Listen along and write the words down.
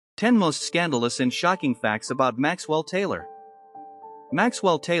10 Most Scandalous and Shocking Facts About Maxwell Taylor.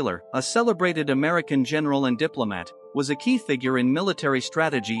 Maxwell Taylor, a celebrated American general and diplomat, was a key figure in military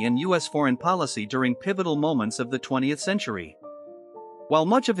strategy and U.S. foreign policy during pivotal moments of the 20th century. While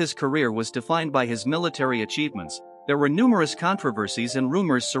much of his career was defined by his military achievements, there were numerous controversies and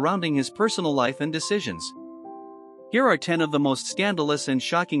rumors surrounding his personal life and decisions. Here are 10 of the most scandalous and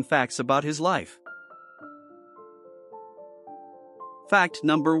shocking facts about his life. Fact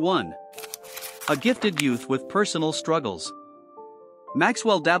number 1. A gifted youth with personal struggles.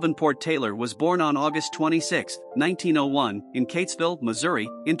 Maxwell Davenport Taylor was born on August 26, 1901, in Catesville, Missouri,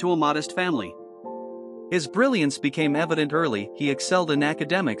 into a modest family. His brilliance became evident early. He excelled in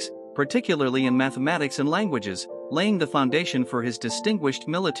academics, particularly in mathematics and languages, laying the foundation for his distinguished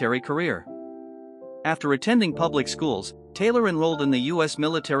military career. After attending public schools, Taylor enrolled in the U.S.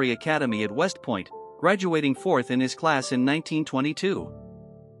 Military Academy at West Point, graduating fourth in his class in 1922.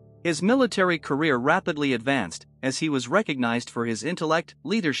 His military career rapidly advanced, as he was recognized for his intellect,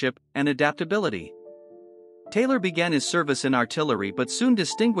 leadership, and adaptability. Taylor began his service in artillery but soon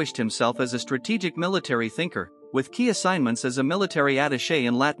distinguished himself as a strategic military thinker, with key assignments as a military attaché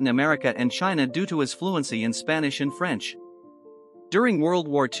in Latin America and China due to his fluency in Spanish and French. During World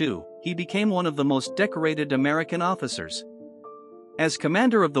War II, he became one of the most decorated American officers. As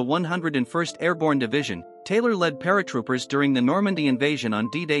commander of the 101st Airborne Division, Taylor led paratroopers during the Normandy invasion on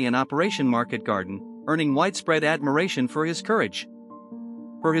D-Day and Operation Market Garden, earning widespread admiration for his courage.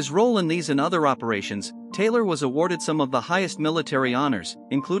 For his role in these and other operations, Taylor was awarded some of the highest military honors,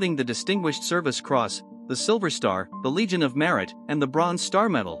 including the Distinguished Service Cross, the Silver Star, the Legion of Merit, and the Bronze Star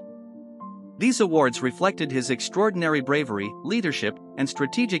Medal. These awards reflected his extraordinary bravery, leadership, and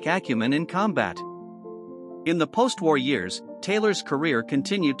strategic acumen in combat. In the post-war years, Taylor's career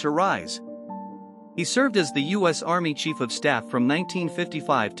continued to rise. He served as the U.S. Army Chief of Staff from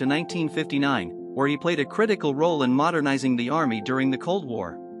 1955 to 1959, where he played a critical role in modernizing the Army during the Cold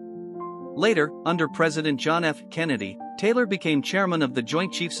War. Later, under President John F. Kennedy, Taylor became chairman of the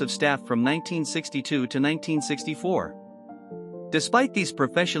Joint Chiefs of Staff from 1962 to 1964. Despite these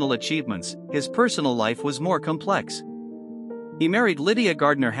professional achievements, his personal life was more complex. He married Lydia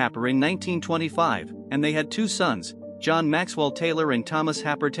Gardner Happer in 1925, and they had 2 sons, John Maxwell Taylor and Thomas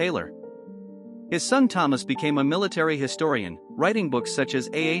Happer Taylor. His son Thomas became a military historian, writing books such as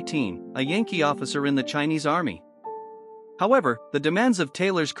A-18, a Yankee officer in the Chinese Army. However, the demands of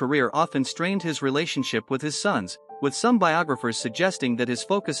Taylor's career often strained his relationship with his sons, with some biographers suggesting that his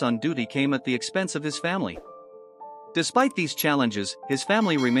focus on duty came at the expense of his family. Despite these challenges, his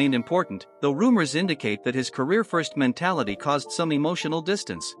family remained important, though rumors indicate that his career-first mentality caused some emotional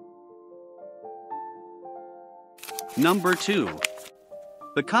distance. Number 2.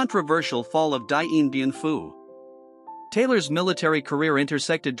 The controversial fall of Dien Bien Phu. Taylor's military career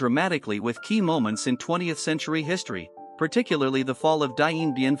intersected dramatically with key moments in 20th century history, particularly the fall of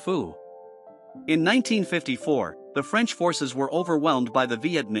Dien Bien Phu. In 1954, the French forces were overwhelmed by the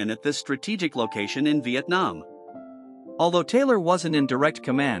Viet Minh at this strategic location in Vietnam. Although Taylor wasn't in direct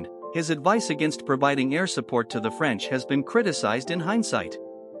command, his advice against providing air support to the French has been criticized in hindsight.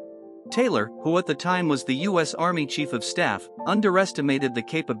 Taylor, who at the time was the U.S. Army Chief of Staff, underestimated the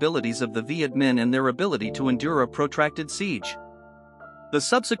capabilities of the Viet Minh and their ability to endure a protracted siege. The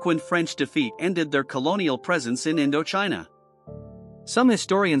subsequent French defeat ended their colonial presence in Indochina. Some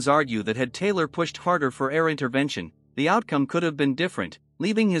historians argue that had Taylor pushed harder for air intervention, the outcome could have been different,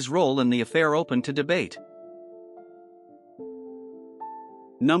 leaving his role in the affair open to debate.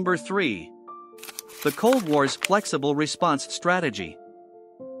 Number 3. The Cold War's flexible response strategy.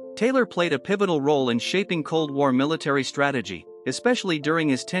 Taylor played a pivotal role in shaping Cold War military strategy, especially during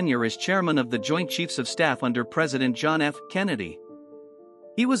his tenure as chairman of the Joint Chiefs of Staff under President John F. Kennedy.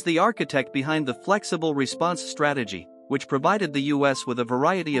 He was the architect behind the flexible response strategy, which provided the U.S. with a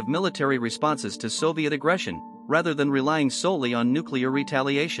variety of military responses to Soviet aggression, rather than relying solely on nuclear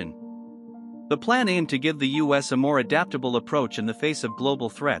retaliation. The plan aimed to give the U.S. a more adaptable approach in the face of global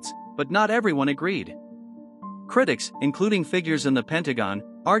threats, but not everyone agreed. Critics, including figures in the Pentagon,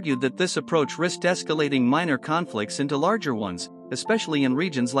 argued that this approach risked escalating minor conflicts into larger ones, especially in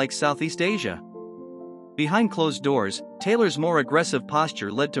regions like Southeast Asia. Behind closed doors, Taylor's more aggressive posture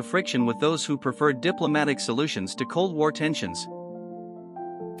led to friction with those who preferred diplomatic solutions to Cold War tensions.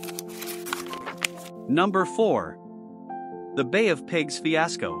 Number 4. The Bay of Pigs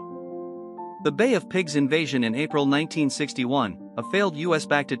fiasco. The Bay of Pigs invasion in April 1961, a failed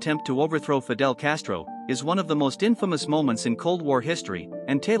US-backed attempt to overthrow Fidel Castro, is one of the most infamous moments in Cold War history,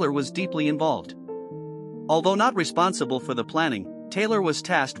 and Taylor was deeply involved. Although not responsible for the planning, Taylor was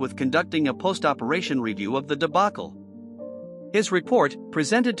tasked with conducting a post-operation review of the debacle. His report,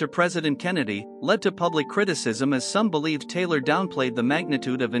 presented to President Kennedy, led to public criticism as some believed Taylor downplayed the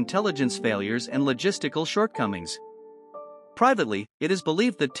magnitude of intelligence failures and logistical shortcomings. Privately, it is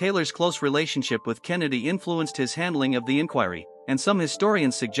believed that Taylor's close relationship with Kennedy influenced his handling of the inquiry, and some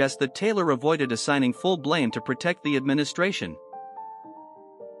historians suggest that Taylor avoided assigning full blame to protect the administration.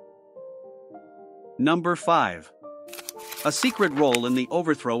 Number 5. A secret role in the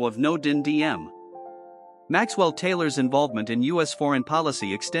overthrow of No Dinh Diem. Maxwell Taylor's involvement in U.S. foreign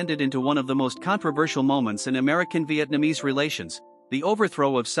policy extended into one of the most controversial moments in American-Vietnamese relations, the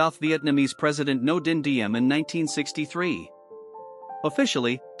overthrow of South Vietnamese President No Dinh Diem in 1963.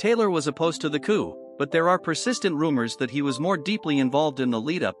 Officially, Taylor was opposed to the coup, but there are persistent rumors that he was more deeply involved in the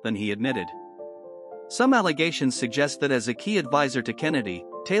lead-up than he admitted. Some allegations suggest that as a key advisor to Kennedy,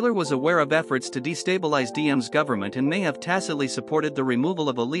 Taylor was aware of efforts to destabilize Diem's government and may have tacitly supported the removal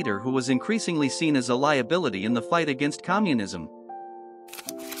of a leader who was increasingly seen as a liability in the fight against communism.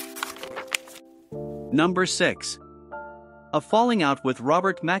 Number 6. A falling out with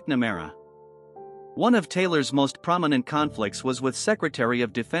Robert McNamara. One of Taylor's most prominent conflicts was with Secretary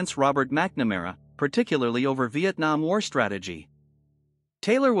of Defense Robert McNamara, particularly over Vietnam War strategy.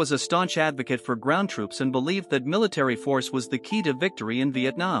 Taylor was a staunch advocate for ground troops and believed that military force was the key to victory in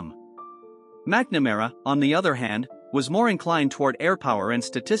Vietnam. McNamara, on the other hand, was more inclined toward air power and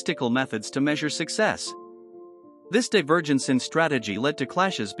statistical methods to measure success. This divergence in strategy led to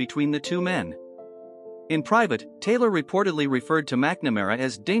clashes between the two men. In private, Taylor reportedly referred to McNamara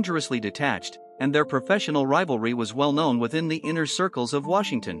as dangerously detached, and their professional rivalry was well known within the inner circles of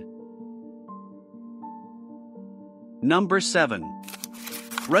Washington. Number 7.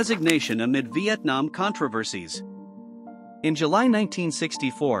 Resignation amid Vietnam controversies. In July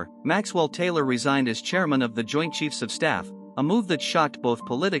 1964, Maxwell Taylor resigned as chairman of the Joint Chiefs of Staff, a move that shocked both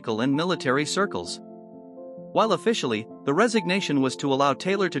political and military circles. While officially, the resignation was to allow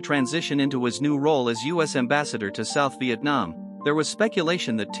Taylor to transition into his new role as U.S. ambassador to South Vietnam, there was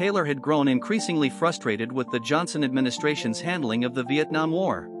speculation that Taylor had grown increasingly frustrated with the Johnson administration's handling of the Vietnam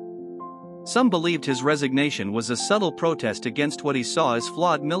War. Some believed his resignation was a subtle protest against what he saw as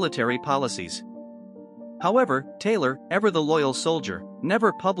flawed military policies. However, Taylor, ever the loyal soldier,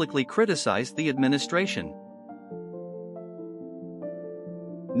 never publicly criticized the administration.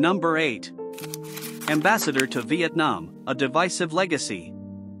 Number 8. Ambassador to Vietnam, a divisive legacy.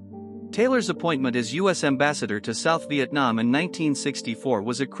 Taylor's appointment as U.S. ambassador to South Vietnam in 1964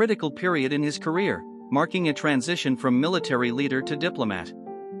 was a critical period in his career, marking a transition from military leader to diplomat.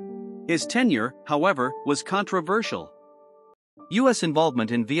 His tenure, however, was controversial. U.S.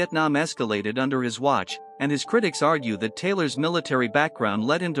 involvement in Vietnam escalated under his watch, and his critics argue that Taylor's military background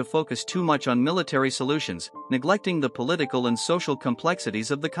led him to focus too much on military solutions, neglecting the political and social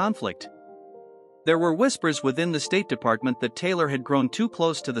complexities of the conflict. There were whispers within the State Department that Taylor had grown too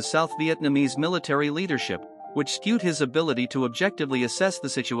close to the South Vietnamese military leadership, which skewed his ability to objectively assess the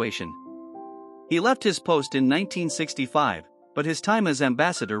situation. He left his post in 1965, but his time as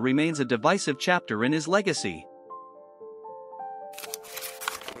ambassador remains a divisive chapter in his legacy.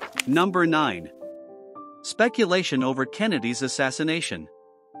 Number 9. Speculation over Kennedy's assassination.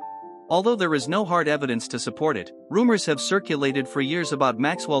 Although there is no hard evidence to support it, rumors have circulated for years about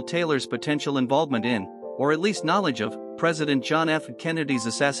Maxwell Taylor's potential involvement in, or at least knowledge of, President John F. Kennedy's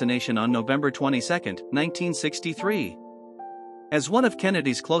assassination on November 22, 1963. As one of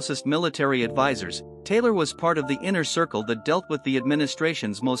Kennedy's closest military advisors, Taylor was part of the inner circle that dealt with the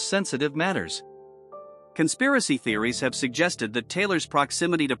administration's most sensitive matters. Conspiracy theories have suggested that Taylor's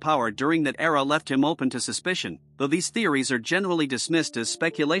proximity to power during that era left him open to suspicion, though these theories are generally dismissed as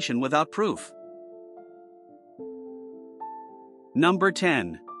speculation without proof. Number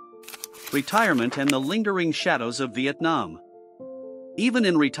 10. Retirement and the lingering shadows of Vietnam. Even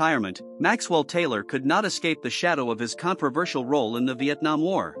in retirement, Maxwell Taylor could not escape the shadow of his controversial role in the Vietnam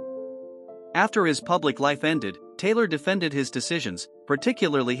War. After his public life ended, Taylor defended his decisions,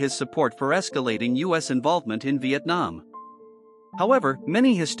 particularly his support for escalating U.S. involvement in Vietnam. However,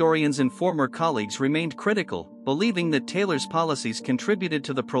 many historians and former colleagues remained critical, believing that Taylor's policies contributed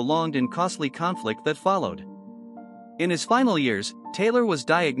to the prolonged and costly conflict that followed. In his final years, Taylor was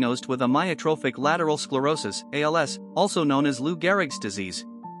diagnosed with amyotrophic lateral sclerosis, ALS, also known as Lou Gehrig's disease.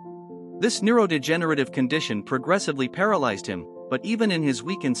 This neurodegenerative condition progressively paralyzed him, but even in his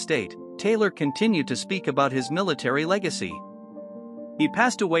weakened state, Taylor continued to speak about his military legacy. He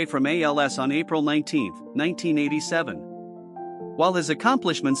passed away from ALS on April 19, 1987. While his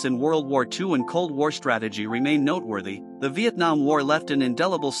accomplishments in World War II and Cold War strategy remain noteworthy, the Vietnam War left an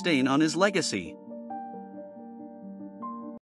indelible stain on his legacy.